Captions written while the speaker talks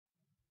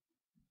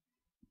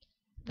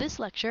This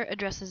lecture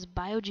addresses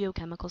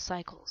biogeochemical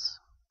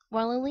cycles.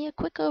 While only a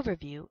quick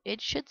overview,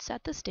 it should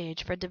set the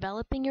stage for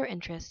developing your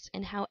interests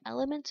in how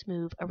elements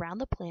move around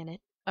the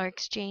planet, are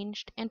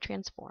exchanged, and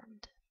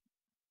transformed.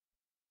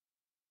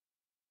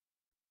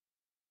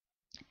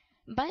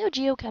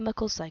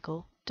 Biogeochemical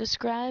cycle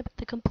describe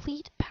the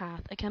complete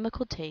path a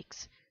chemical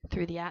takes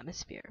through the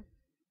atmosphere,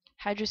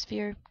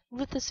 hydrosphere,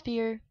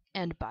 lithosphere,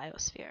 and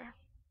biosphere.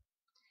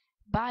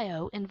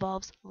 Bio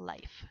involves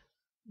life.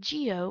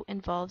 Geo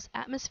involves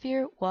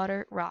atmosphere,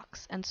 water,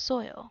 rocks, and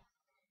soil.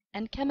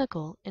 And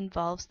chemical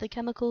involves the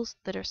chemicals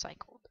that are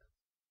cycled.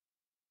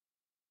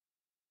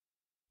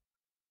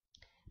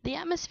 The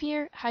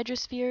atmosphere,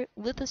 hydrosphere,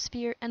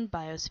 lithosphere, and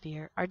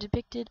biosphere are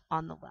depicted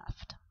on the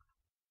left.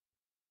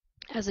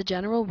 As a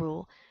general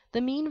rule,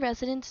 the mean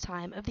residence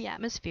time of the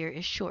atmosphere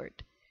is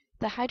short,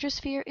 the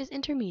hydrosphere is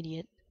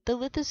intermediate, the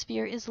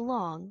lithosphere is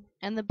long,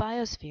 and the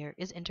biosphere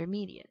is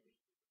intermediate.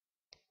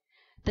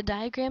 The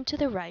diagram to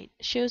the right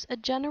shows a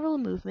general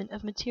movement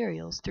of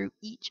materials through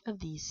each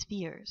of these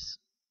spheres.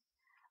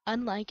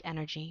 Unlike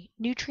energy,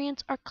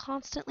 nutrients are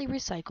constantly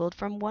recycled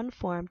from one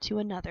form to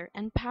another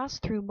and pass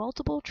through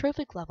multiple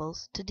trophic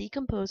levels to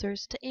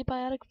decomposers to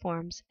abiotic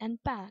forms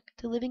and back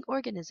to living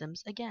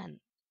organisms again.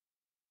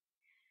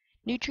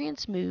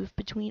 Nutrients move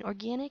between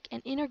organic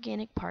and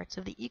inorganic parts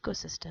of the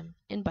ecosystem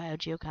in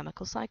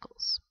biogeochemical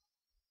cycles.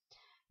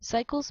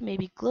 Cycles may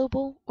be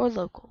global or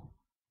local.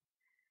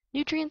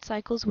 Nutrient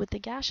cycles with the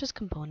gaseous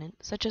component,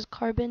 such as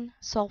carbon,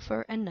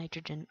 sulfur, and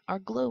nitrogen, are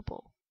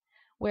global,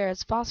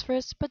 whereas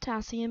phosphorus,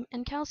 potassium,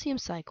 and calcium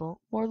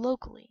cycle more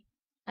locally,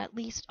 at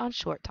least on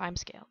short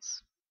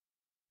timescales.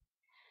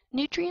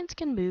 Nutrients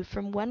can move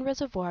from one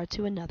reservoir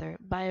to another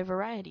by a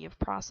variety of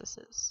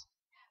processes.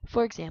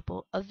 For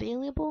example,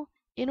 available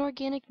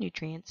inorganic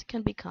nutrients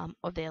can become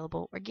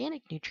available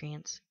organic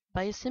nutrients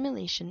by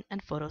assimilation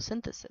and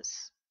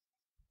photosynthesis.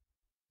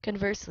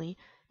 Conversely,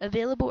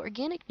 available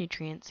organic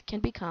nutrients can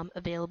become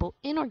available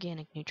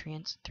inorganic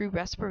nutrients through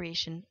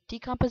respiration,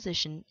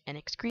 decomposition, and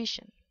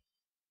excretion.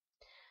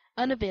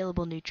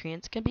 Unavailable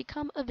nutrients can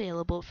become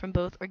available from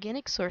both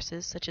organic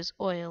sources such as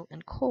oil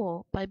and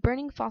coal by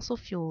burning fossil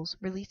fuels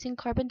releasing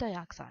carbon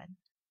dioxide,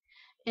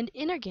 and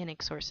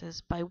inorganic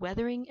sources by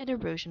weathering and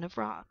erosion of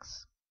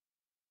rocks.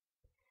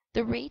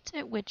 The rate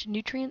at which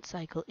nutrient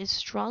cycle is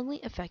strongly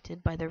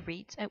affected by the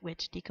rates at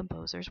which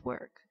decomposers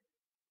work.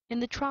 In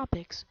the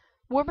tropics,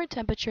 warmer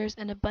temperatures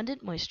and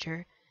abundant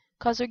moisture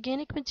cause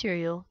organic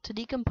material to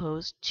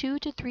decompose 2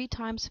 to 3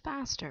 times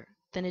faster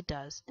than it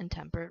does in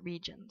temperate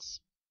regions.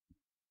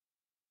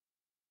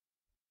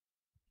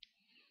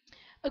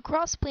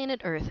 Across planet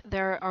Earth,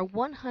 there are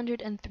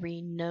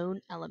 103 known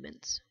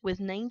elements, with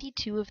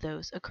 92 of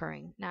those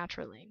occurring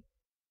naturally.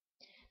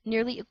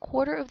 Nearly a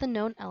quarter of the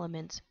known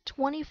elements,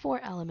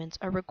 24 elements,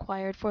 are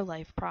required for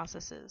life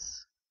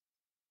processes.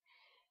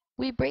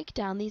 We break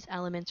down these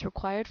elements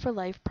required for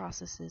life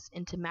processes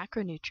into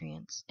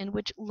macronutrients, in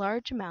which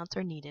large amounts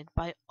are needed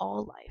by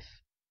all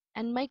life,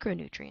 and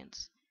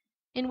micronutrients,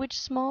 in which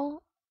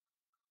small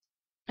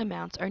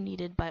amounts are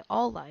needed by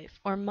all life,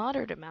 or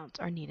moderate amounts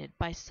are needed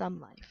by some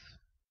life.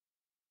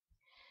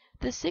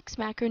 The 6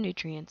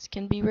 macronutrients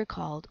can be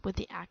recalled with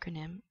the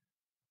acronym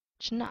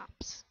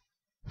CHNOPS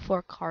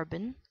for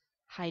carbon,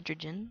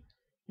 hydrogen,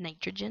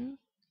 nitrogen,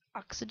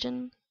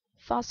 oxygen,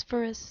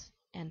 phosphorus,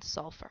 and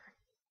sulfur.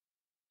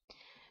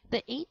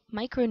 The 8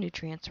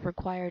 micronutrients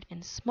required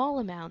in small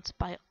amounts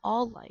by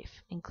all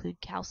life include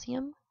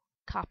calcium,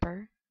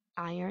 copper,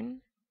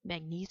 iron,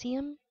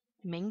 magnesium,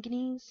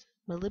 manganese,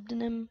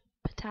 molybdenum,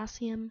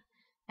 potassium,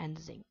 and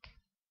zinc.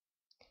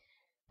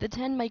 The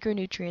 10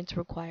 micronutrients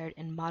required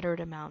in moderate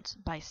amounts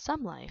by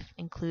some life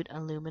include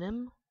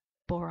aluminum,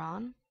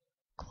 boron,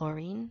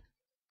 chlorine,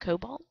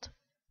 cobalt,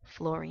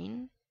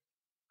 fluorine,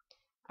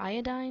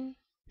 iodine,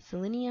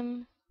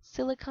 selenium,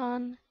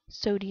 silicon,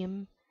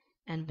 sodium,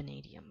 and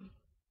vanadium.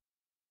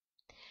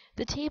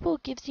 The table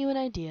gives you an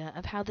idea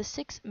of how the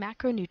 6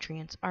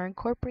 macronutrients are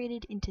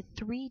incorporated into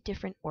 3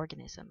 different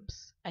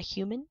organisms, a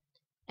human,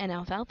 an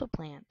alfalfa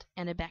plant,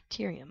 and a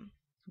bacterium,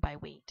 by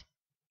weight.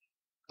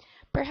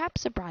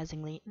 Perhaps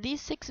surprisingly,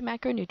 these 6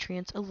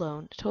 macronutrients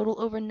alone total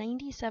over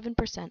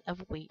 97%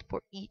 of weight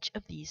for each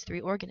of these 3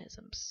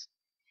 organisms.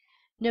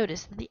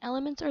 Notice that the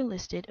elements are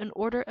listed in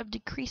order of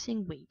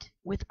decreasing weight,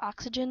 with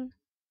oxygen,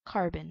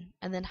 carbon,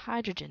 and then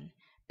hydrogen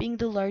being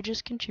the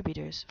largest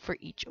contributors for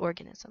each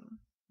organism.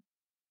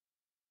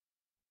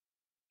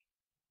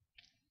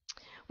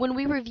 When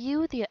we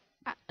review the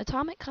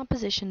atomic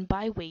composition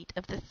by weight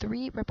of the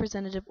 3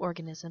 representative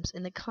organisms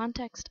in the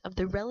context of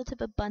the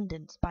relative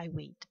abundance by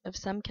weight of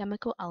some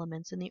chemical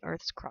elements in the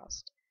Earth's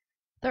crust,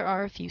 there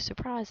are a few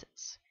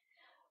surprises.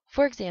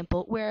 For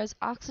example, whereas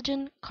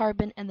oxygen,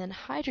 carbon, and then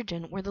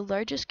hydrogen were the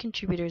largest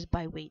contributors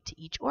by weight to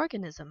each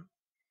organism,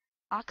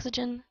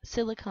 oxygen,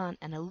 silicon,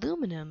 and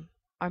aluminum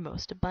are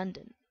most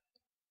abundant.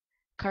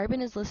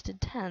 Carbon is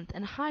listed 10th,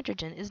 and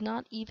hydrogen is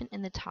not even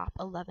in the top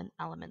 11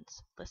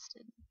 elements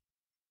listed.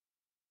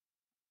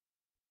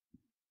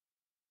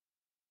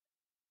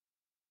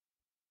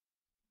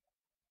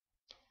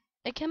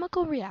 A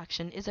chemical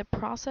reaction is a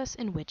process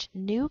in which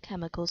new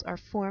chemicals are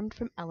formed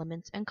from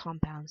elements and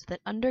compounds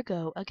that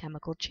undergo a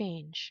chemical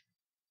change.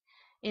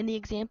 In the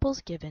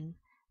examples given,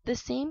 the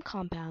same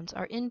compounds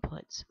are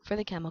inputs for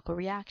the chemical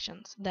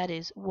reactions, that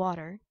is,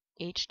 water,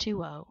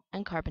 H2O,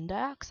 and carbon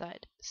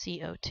dioxide,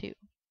 CO2.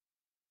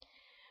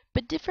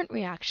 But different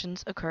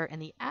reactions occur in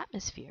the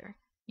atmosphere,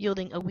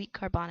 yielding a weak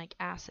carbonic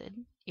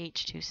acid,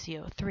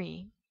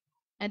 H2CO3,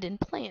 and in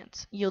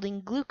plants,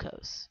 yielding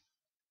glucose,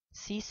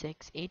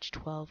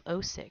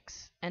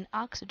 C6H12O6, and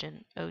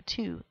oxygen,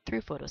 O2,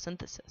 through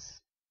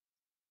photosynthesis.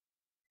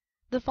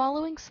 The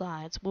following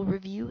slides will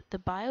review the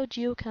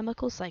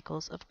biogeochemical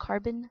cycles of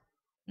carbon,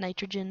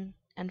 nitrogen,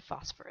 and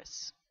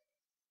phosphorus.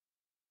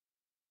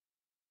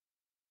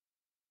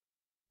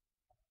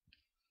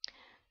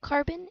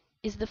 Carbon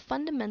is the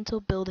fundamental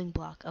building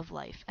block of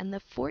life and the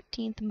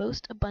 14th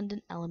most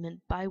abundant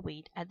element by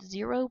weight at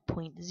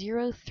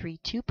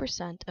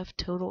 0.032% of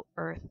total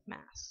Earth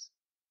mass.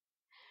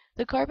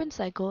 The carbon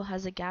cycle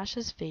has a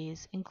gaseous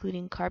phase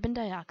including carbon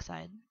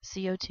dioxide,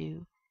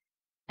 CO2,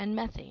 and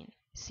methane,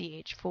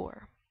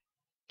 CH4.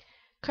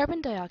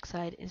 Carbon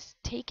dioxide is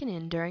taken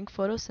in during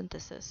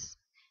photosynthesis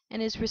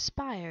and is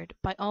respired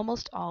by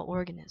almost all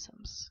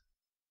organisms.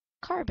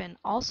 Carbon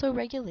also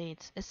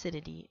regulates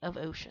acidity of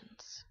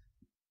oceans.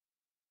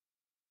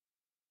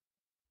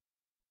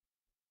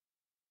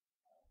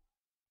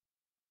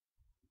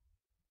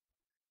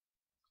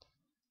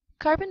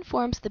 Carbon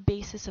forms the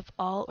basis of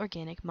all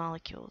organic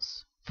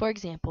molecules. For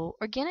example,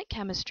 organic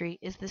chemistry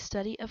is the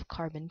study of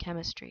carbon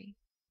chemistry.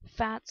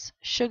 Fats,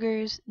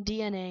 sugars,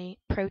 DNA,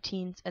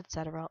 proteins,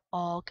 etc.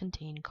 all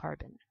contain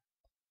carbon.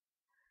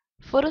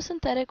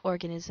 Photosynthetic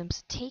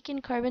organisms take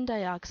in carbon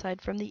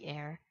dioxide from the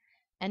air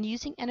and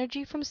using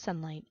energy from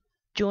sunlight,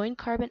 join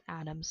carbon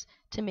atoms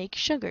to make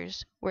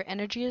sugars where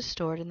energy is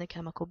stored in the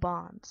chemical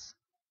bonds.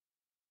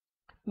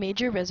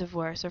 Major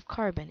reservoirs of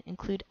carbon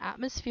include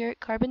atmospheric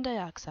carbon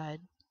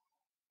dioxide,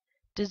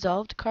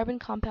 dissolved carbon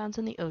compounds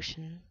in the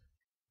ocean,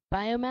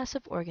 biomass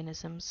of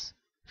organisms,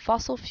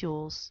 fossil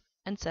fuels,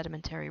 and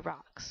sedimentary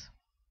rocks.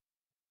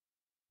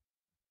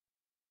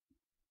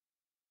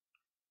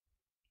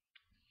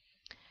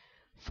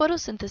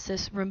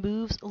 Photosynthesis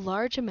removes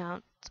large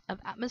amounts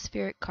of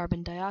atmospheric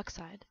carbon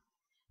dioxide,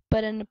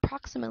 but an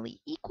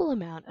approximately equal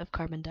amount of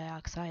carbon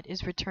dioxide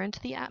is returned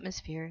to the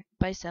atmosphere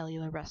by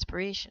cellular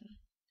respiration.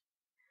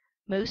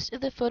 Most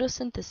of the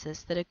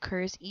photosynthesis that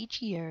occurs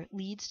each year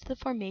leads to the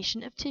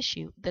formation of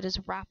tissue that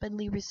is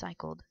rapidly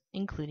recycled,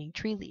 including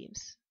tree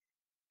leaves.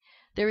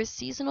 There is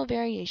seasonal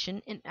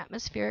variation in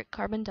atmospheric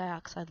carbon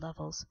dioxide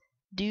levels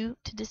due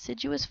to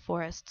deciduous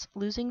forests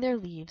losing their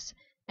leaves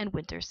and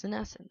winter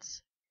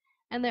senescence,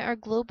 and there are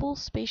global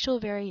spatial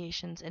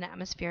variations in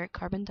atmospheric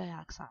carbon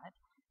dioxide,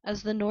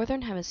 as the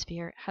northern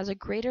hemisphere has a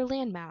greater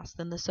land mass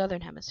than the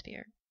southern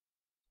hemisphere.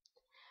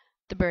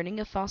 The burning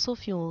of fossil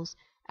fuels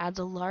adds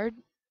a large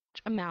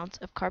amount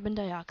of carbon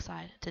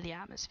dioxide to the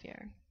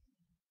atmosphere.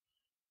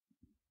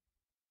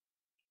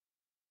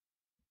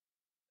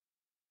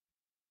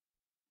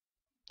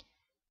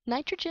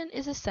 Nitrogen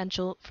is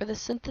essential for the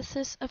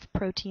synthesis of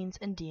proteins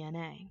and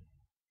DNA.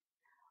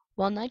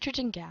 While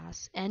nitrogen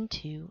gas,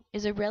 N2,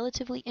 is a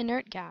relatively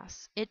inert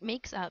gas, it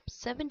makes up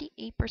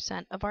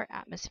 78% of our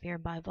atmosphere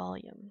by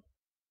volume.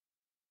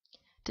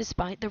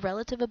 Despite the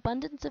relative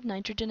abundance of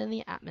nitrogen in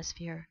the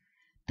atmosphere,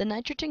 the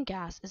nitrogen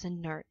gas is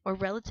inert or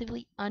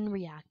relatively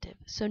unreactive,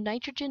 so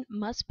nitrogen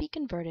must be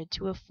converted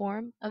to a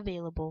form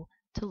available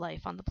to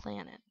life on the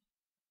planet.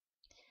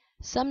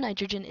 Some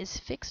nitrogen is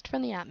fixed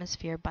from the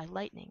atmosphere by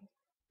lightning,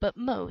 but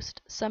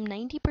most, some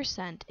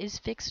 90%, is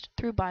fixed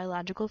through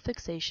biological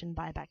fixation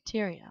by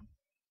bacteria.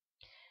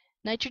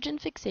 Nitrogen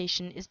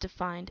fixation is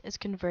defined as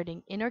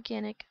converting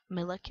inorganic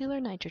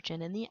molecular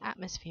nitrogen in the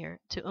atmosphere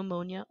to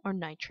ammonia or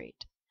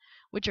nitrate,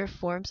 which are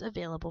forms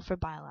available for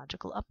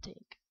biological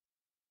uptake.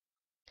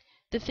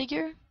 The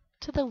figure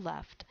to the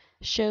left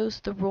shows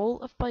the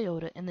role of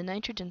biota in the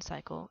nitrogen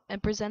cycle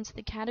and presents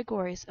the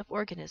categories of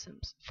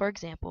organisms, for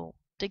example,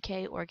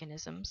 decay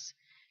organisms,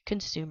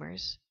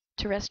 consumers,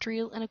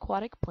 terrestrial and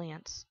aquatic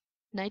plants,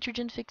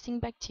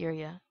 nitrogen-fixing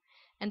bacteria,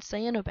 and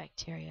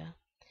cyanobacteria,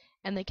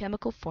 and the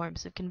chemical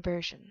forms of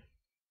conversion.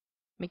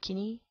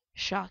 McKinney,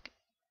 Schock,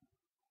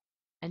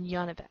 and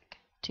Janovic,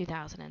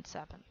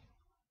 2007.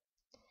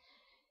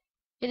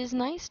 It is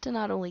nice to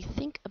not only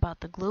think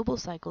about the global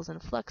cycles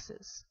and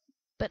fluxes,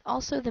 but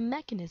also the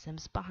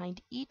mechanisms behind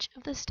each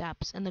of the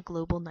steps in the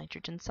global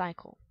nitrogen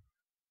cycle.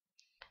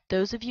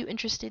 Those of you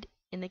interested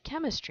in the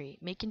chemistry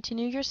may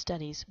continue your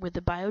studies with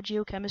the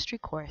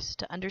biogeochemistry course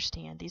to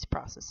understand these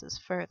processes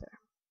further.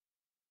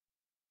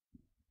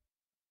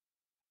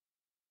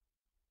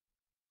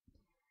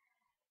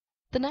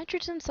 The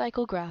nitrogen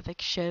cycle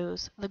graphic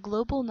shows the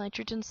global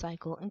nitrogen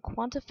cycle and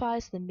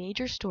quantifies the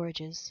major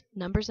storages,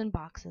 numbers in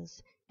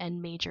boxes, and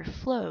major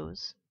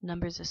flows,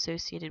 numbers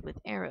associated with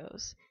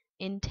arrows,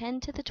 in 10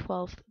 to the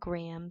 12th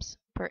grams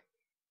per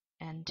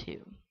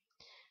N2.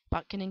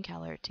 Botkin and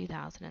Keller,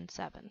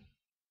 2007.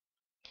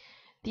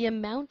 The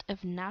amount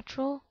of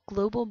natural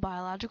global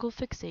biological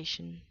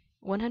fixation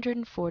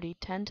 140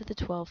 10 to the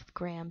 12th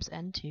grams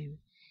N2,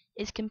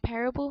 is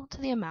comparable to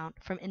the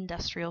amount from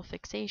industrial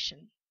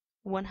fixation,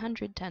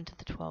 110 to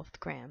the 12th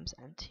grams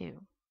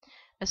N2,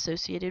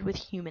 associated with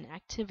human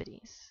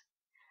activities.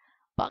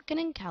 Botkin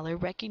and Keller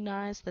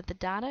recognized that the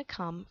data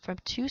come from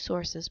two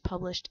sources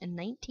published in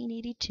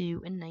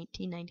 1982 and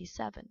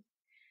 1997,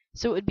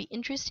 so it would be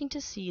interesting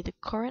to see the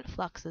current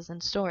fluxes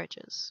and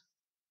storages.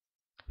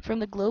 From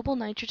the global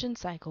nitrogen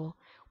cycle,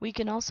 we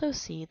can also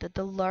see that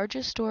the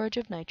largest storage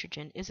of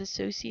nitrogen is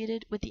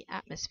associated with the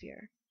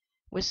atmosphere,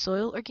 with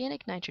soil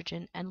organic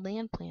nitrogen and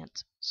land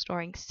plants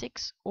storing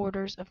 6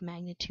 orders of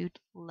magnitude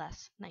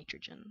less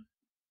nitrogen.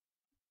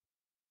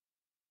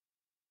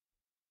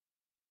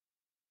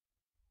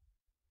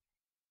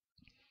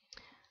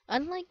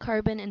 Unlike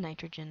carbon and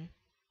nitrogen,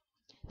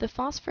 the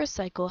phosphorus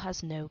cycle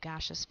has no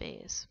gaseous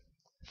phase.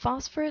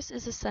 Phosphorus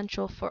is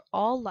essential for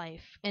all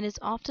life and is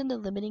often the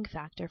limiting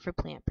factor for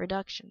plant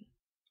production.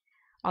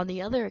 On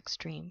the other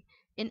extreme,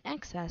 in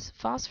excess,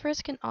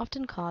 phosphorus can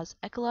often cause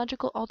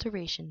ecological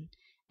alteration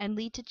and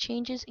lead to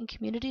changes in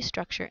community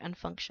structure and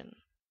function.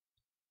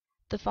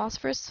 The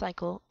phosphorus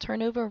cycle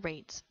turnover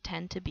rates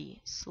tend to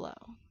be slow.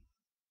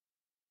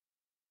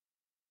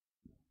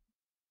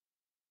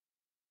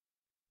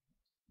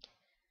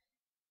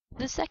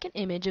 The second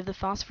image of the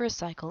phosphorus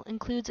cycle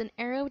includes an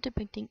arrow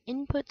depicting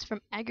inputs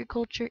from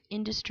agriculture,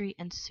 industry,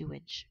 and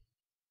sewage.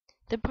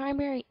 The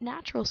primary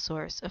natural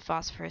source of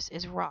phosphorus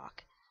is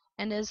rock,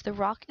 and as the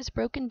rock is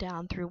broken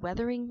down through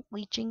weathering,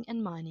 leaching,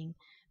 and mining,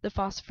 the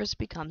phosphorus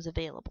becomes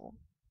available.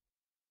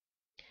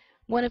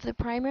 One of the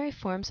primary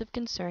forms of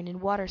concern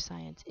in water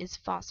science is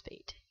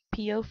phosphate,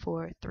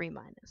 PO4 3-.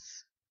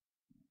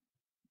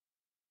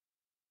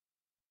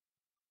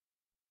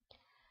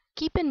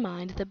 Keep in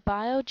mind that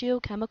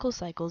biogeochemical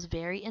cycles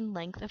vary in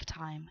length of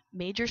time,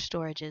 major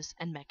storages,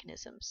 and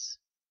mechanisms.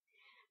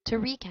 To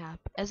recap,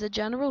 as a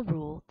general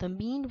rule, the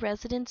mean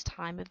residence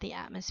time of the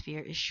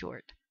atmosphere is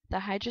short, the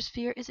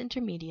hydrosphere is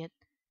intermediate,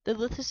 the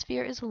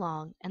lithosphere is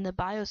long, and the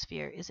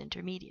biosphere is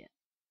intermediate.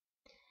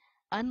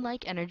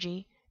 Unlike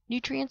energy,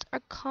 nutrients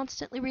are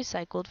constantly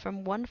recycled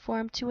from one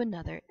form to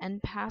another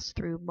and pass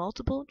through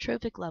multiple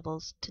trophic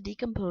levels to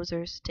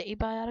decomposers to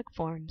abiotic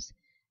forms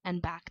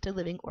and back to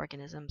living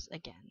organisms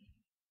again.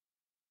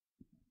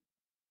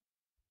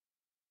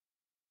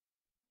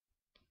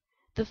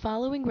 The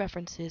following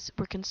references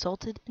were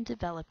consulted in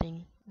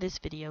developing this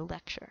video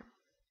lecture.